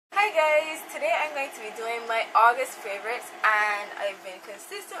today I'm going to be doing my August favorites, and I've been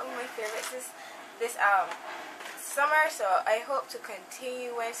consistent with my favorites this summer, so I hope to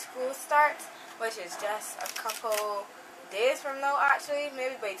continue when school starts, which is just a couple days from now actually.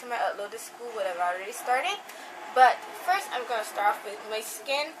 Maybe by the time I upload this, school would have already started. But first I'm going to start off with my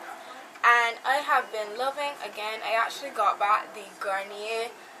skin, and I have been loving, again, I actually got back the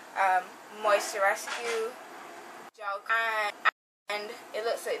Garnier Moisture Rescue Gel, and it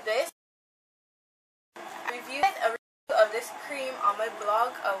looks like this. I reviewed a review of this cream on my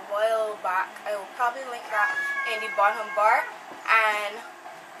blog a while back. I will probably link that in the bottom bar. And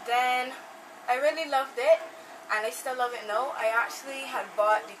then I really loved it, and I still love it now. I actually had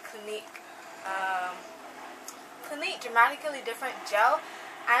bought the Clinique Dramatically Different Gel,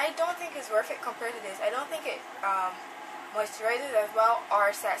 and I don't think it's worth it compared to this. I don't think it moisturizes as well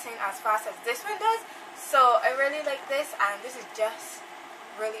or sets in as fast as this one does. So I really like this, and this is just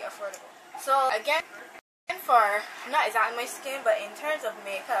really affordable. So again, for not exactly my skin, but in terms of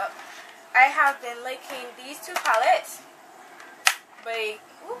makeup, I have been liking these two palettes by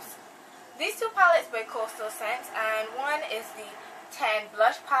Coastal Scents, and one is the 10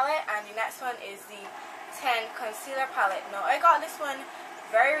 blush palette and the next one is the 10 concealer palette. Now I got this one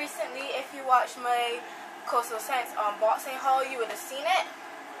very recently. If you watch my Coastal Scents unboxing haul, you would have seen it.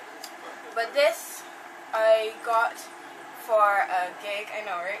 But this I got for a gig. I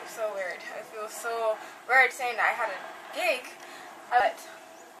know, right? So weird. I feel so weird saying that I had a gig. But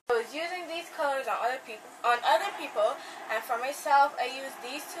I was using these colors on other people, and for myself, I used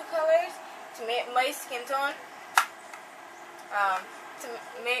these two colors to make my skin tone, to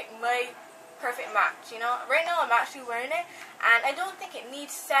make my perfect match. You know, right now I'm actually wearing it, and I don't think it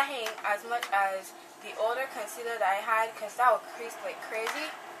needs setting as much as the older concealer that I had, because that would crease like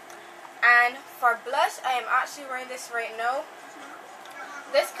crazy. And for blush, I am actually wearing this right now.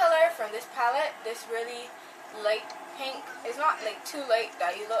 This color from this palette, this really light pink. It's not like too light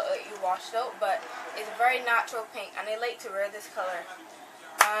that you look like you washed out, but it's a very natural pink, and I like to wear this color.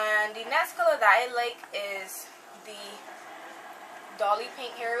 And the next color that I like is the Dolly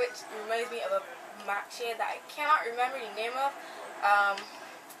Pink here, which reminds me of a matte shade that I cannot remember the name of.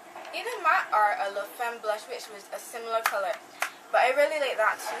 Either matte or a La Femme blush, which was a similar color. But I really like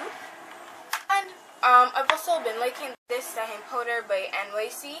that too. And I've also been liking this setting powder by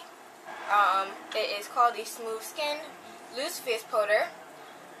NYC. It is called the Smooth Skin Loose Face Powder,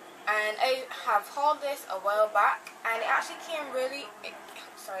 and I have hauled this a while back, and it actually came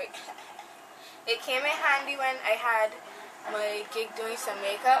it came in handy when I had my gig doing some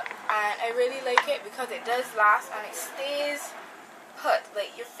makeup, and I really like it because it does last and it stays put.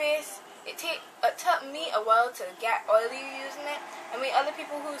 Like your face, it took me a while to get oily using it. I mean, other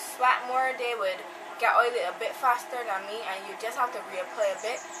people who sweat more, they would get oily a bit faster than me, and you just have to reapply a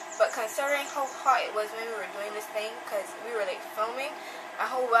bit. But considering how hot it was when we were doing this thing, because we were like filming, and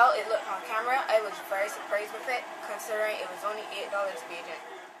how well it looked on camera, I was very surprised with it, considering it was only $8 Cajun.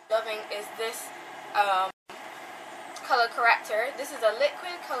 Loving is this color corrector. This is a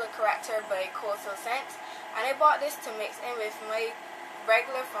liquid color corrector by Coastal Scents, and I bought this to mix in with my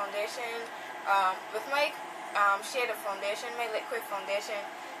regular foundation, with my shade of foundation, my liquid foundation,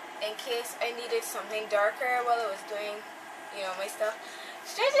 in case I needed something darker while I was doing, you know, my stuff.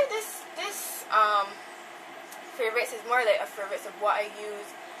 Strangely, this favorites is more like a favorites of what I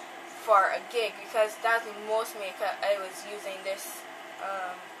use for a gig, because that's the most makeup I was using this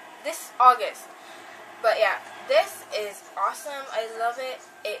August. But yeah, this is awesome. I love it.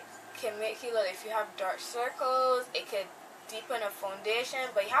 It can make you look, if you have dark circles, it could deepen a foundation,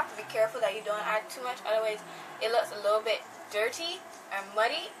 but you have to be careful that you don't add too much, otherwise it looks a little bit dirty and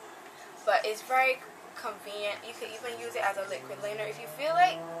muddy. But it's very convenient. You can even use it as a liquid liner if you feel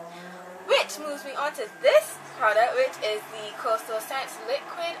like. Which moves me on to this product, which is the Coastal Scents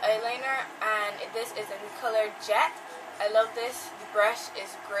Liquid Eyeliner, and this is in the color Jet. I love this. The brush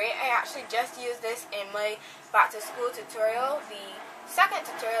is great. I actually just used this in my back to school tutorial, the second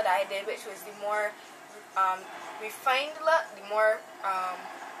tutorial that I did, which was the more refined look, the more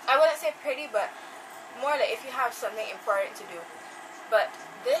I wouldn't say pretty, but more like if you have something important to do. But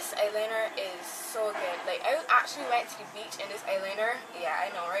this eyeliner is so good. Like, I actually went to the beach in this eyeliner, yeah, I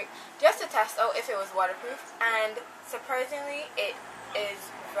know, right, just to test out if it was waterproof, and surprisingly it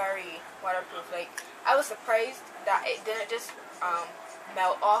is very waterproof. Like, I was surprised that it didn't just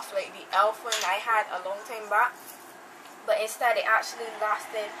melt off like the e.l.f. one I had a long time back, but instead it actually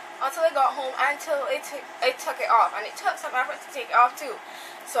lasted until I got home, until I took it off, and it took some effort to take it off too.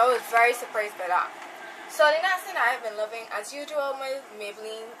 So I was very surprised by that. So the next thing that I've been loving, as usual, my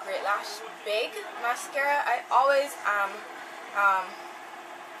Maybelline Great Lash Big Mascara. I always am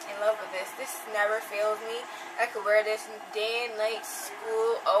in love with this. This never fails me. I could wear this day and night,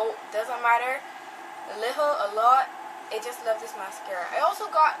 school, out, doesn't matter. A little, a lot. I just love this mascara. I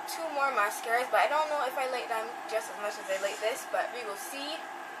also got 2 more mascaras, but I don't know if I like them just as much as I like this, but we will see.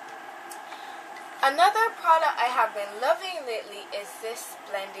 Another product I have been loving lately is this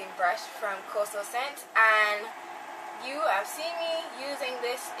blending brush from xoxo scent, and you have seen me using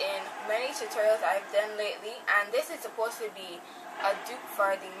this in many tutorials I've done lately, and this is supposed to be a dupe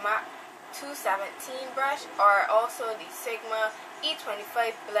for the MAC 217 brush, or also the Sigma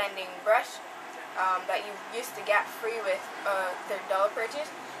E25 blending brush that you used to get free with their dollar purchase.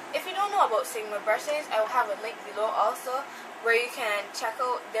 If you don't know about Sigma brushes, I will have a link below also where you can check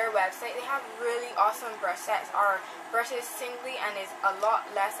out their website. They have really awesome brush sets or brushes singly, and is a lot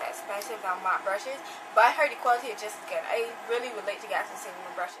less expensive than matte brushes, but I heard the quality is just as good. I really would like to get some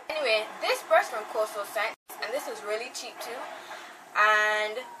Sigma brushes. Anyway, this brush from xoxo scent, and this is really cheap too,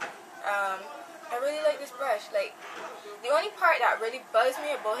 and I really like this brush. Like, the only part that really bugs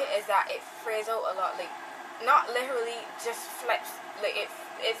me about it is that it frays out a lot. Like, not literally just flips. Like,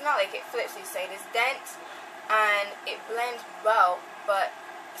 it's not like it flips each side. It's dense and it blends well, but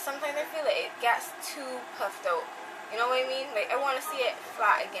sometimes I feel like it gets too puffed out. You know what I mean? Like, I want to see it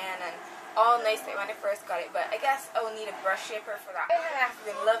flat again and all nice like when I first got it, but I guess I will need a brush shaper for that. I have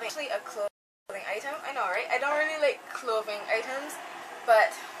been loving actually a clothing item. I know, right? I don't really like clothing items,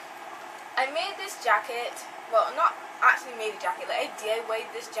 but I made this jacket. Well, not actually made the jacket. Like, I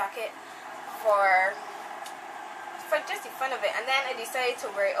DIY'd this jacket for just the fun of it, and then I decided to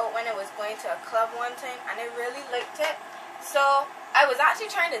wear it out when I was going to a club one time, and I really liked it. So I was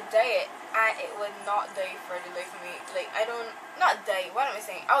actually trying to dye it, and it would not dye for the life of me. Like, not dye, what am I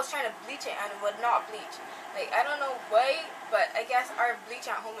saying? I was trying to bleach it and it would not bleach. Like, I don't know why, but I guess our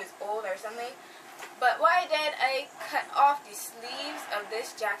bleach at home is old or something. But what I did, I cut off the sleeves of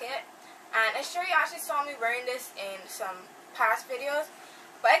this jacket, and I'm sure you actually saw me wearing this in some past videos.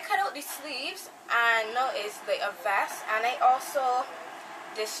 But I cut out the sleeves, and now it's like a vest, and I also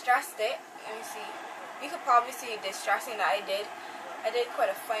distressed it. Let me see. You could probably see the distressing that I did. I did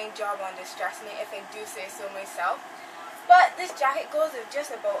quite a fine job on distressing it, if I do say so myself. But this jacket goes with just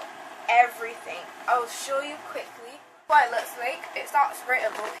about everything. I'll show you quickly what it looks like. It starts right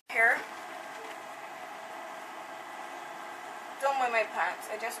about here. Don't wear my pants.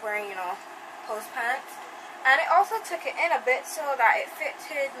 I'm just wearing, you know, post pants. And I also took it in a bit so that it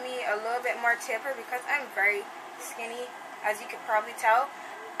fitted me a little bit more taper, because I'm very skinny, as you could probably tell.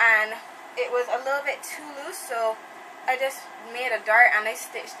 And it was a little bit too loose, so I just made a dart and I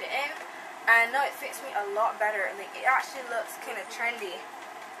stitched it in. And now it fits me a lot better. Like, it actually looks kind of trendy.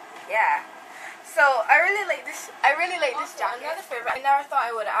 Yeah. So I really like this. This jacket. Another favorite I never thought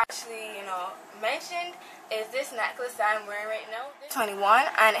I would actually, you know, mentioned is this necklace that I'm wearing right now. 21,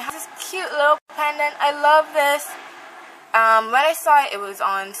 and it has this cute little pendant. I love this. When I saw it, it was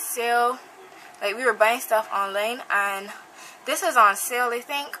on sale. Like, we were buying stuff online, and this was on sale, I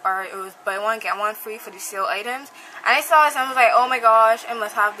think, or it was buy one get one free for the sale items. And I saw this and I was like, oh my gosh, I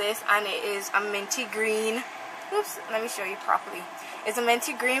must have this. And it is a minty green. Oops, let me show you properly. It's a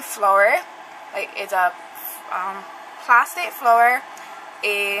minty green flower. Like, it's a plastic flower,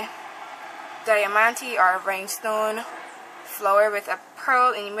 a diamante or rhinestone flower with a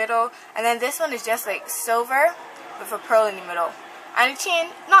pearl in the middle, and then this one is just like silver with a pearl in the middle. And the chain,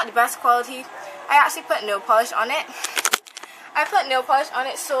 not the best quality. I actually put nail polish on it. I put nail polish on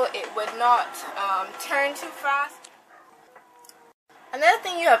it so it would not turn too fast. Another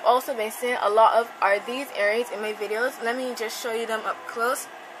thing you have also been seeing a lot of are these earrings in my videos. Let me just show you them up close.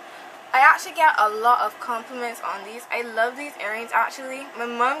 I actually get a lot of compliments on these. I love these earrings actually. My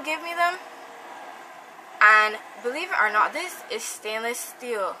mom gave me them. And believe it or not, this is stainless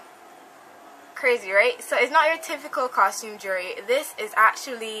steel. Crazy, right? So it's not your typical costume jewelry. This is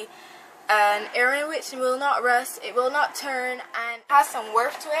actually an earring which will not rust, it will not turn, and has some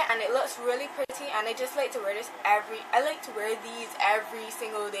worth to it, and it looks really pretty. And I just like to wear this I like to wear these every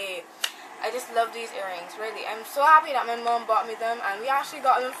single day. I just love these earrings, really. I'm so happy that my mom bought me them, and we actually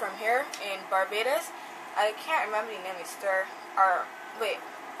got them from here in Barbados. I can't remember the name of the store, or wait.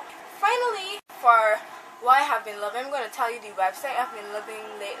 Finally, for what I have been loving, I'm going to tell you the website I've been loving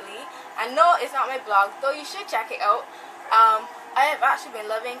lately. And no, it's not my blog, though you should check it out. I have actually been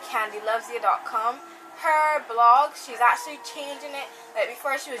loving candylovesia.com. Her blog, she's actually changing it. Like,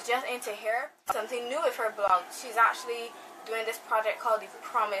 before she was just into hair. Something new with her blog. She's actually doing this project called the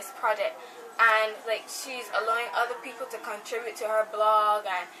Promise Project, and like, she's allowing other people to contribute to her blog,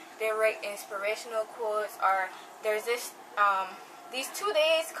 and they write inspirational quotes. Or there's this these 2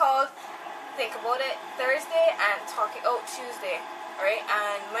 days called Think About It Thursday and Talk It Out Tuesday. right?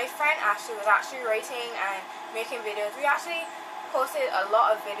 And my friend Ashley was actually writing and making videos. We actually posted a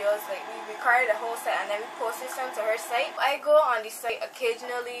lot of videos, like we recorded a whole set and then we posted some to her site. I go on the site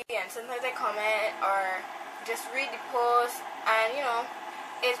occasionally and sometimes I comment or just read the post, and you know,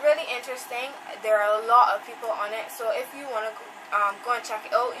 it's really interesting. There are a lot of people on it, so if you want to go and check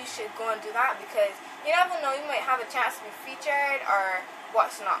it out, you should go and do that, because you never know, you might have a chance to be featured or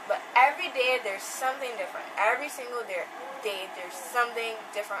what's not. But every day there's something different. Every single day there's something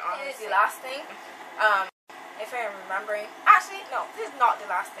different on it. The last thing, if I'm remembering, actually no, this is not the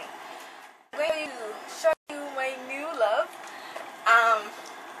last thing. I'm going to show you my new love.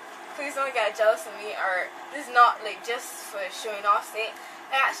 Please don't get jealous of me, or this is not like just for showing off sake.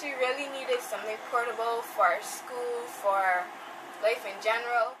 I actually really needed something portable for school, for life in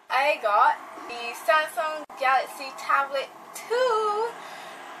general. I got the Samsung Galaxy Tablet 2.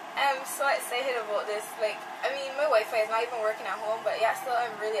 I'm so excited about this. Like, I mean, my Wi-Fi is not even working at home, but yeah, still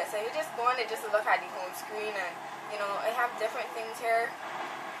I'm really excited. Just going to just look at the home screen, and you know, I have different things here.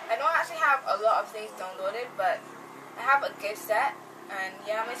 I don't actually have a lot of things downloaded, but I have a good set. And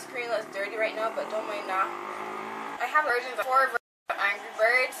yeah, my screen looks dirty right now, but don't mind that. I have versions of 4 versions of Angry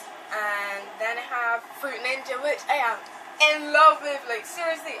Birds, and then I have Fruit Ninja, which I am in love with. Like,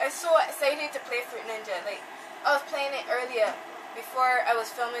 seriously, I'm so excited to play Fruit Ninja. Like, I was playing it earlier before I was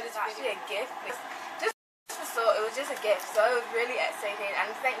filming this video. Actually a gift. Like, it was just a gift, so I was really excited,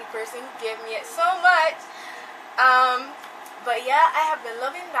 and thank the person who gave me it so much. But yeah, I have been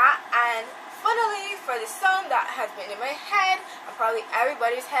loving that. And finally, for the song that has been in my head, and probably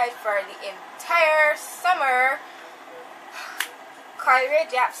everybody's head for the entire summer,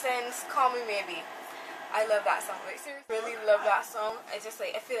 Jepsen's Call Me Maybe. I love that song. Like, seriously, really love that song. I just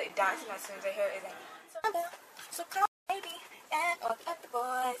like, I feel like dancing as soon as I hear it. It's like, so call me maybe, and all the other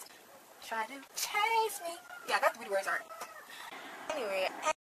boys try to chase me. Yeah, that's what the words are. Anyway,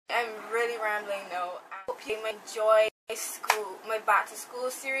 I'm really rambling now. I hope you enjoy my back to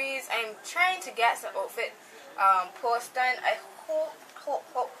school series. I'm trying to get some outfit posts done. I hope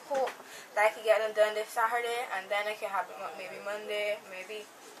that I can get them done this Saturday, and then I can have them up maybe Monday, maybe,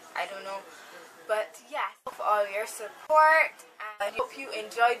 I don't know. But yeah, for all your support, and I hope you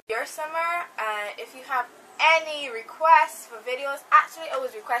enjoyed your summer. And if you have any requests for videos, actually I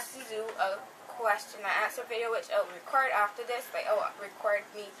was requested to do a question and answer video, which I'll record after this. Like, I'll record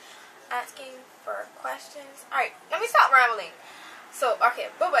me asking for questions. Alright, let me stop rambling. So, okay,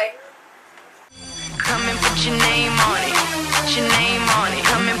 bye-bye. Come and put your name on it. Put your name on it.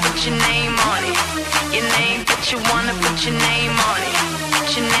 Come and put your name on it. Your name, but you wanna put your name on it.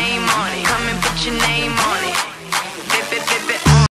 Put your name